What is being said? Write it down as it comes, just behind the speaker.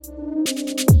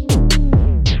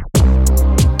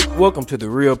Welcome to the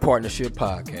Real Partnership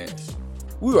Podcast.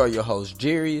 We are your hosts,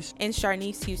 Jarius and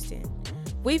Sharnice Houston.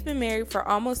 We've been married for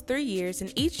almost 3 years,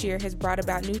 and each year has brought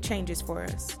about new changes for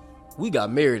us. We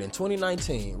got married in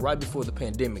 2019, right before the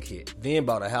pandemic hit, then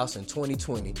bought a house in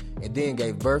 2020, and then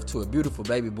gave birth to a beautiful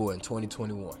baby boy in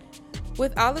 2021.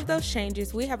 With all of those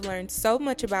changes, we have learned so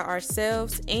much about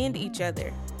ourselves and each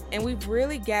other, and we've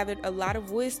really gathered a lot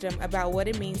of wisdom about what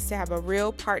it means to have a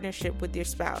real partnership with your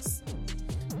spouse.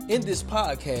 In this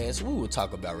podcast, we will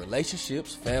talk about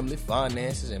relationships, family,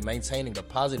 finances, and maintaining a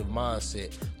positive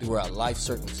mindset throughout life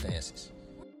circumstances.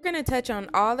 We're going to touch on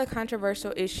all the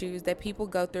controversial issues that people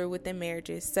go through within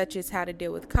marriages, such as how to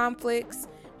deal with conflicts,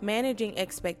 managing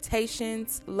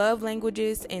expectations, love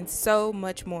languages, and so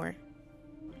much more.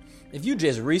 If you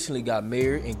just recently got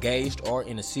married, engaged, or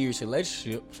in a serious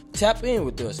relationship, tap in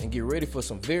with us and get ready for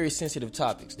some very sensitive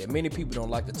topics that many people don't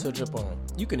like to touch up on.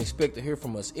 You can expect to hear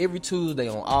from us every Tuesday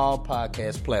on all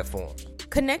podcast platforms.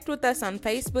 Connect with us on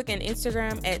Facebook and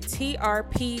Instagram at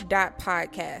trp.podcast.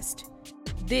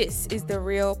 This is the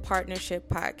Real Partnership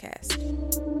Podcast.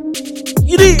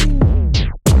 You did.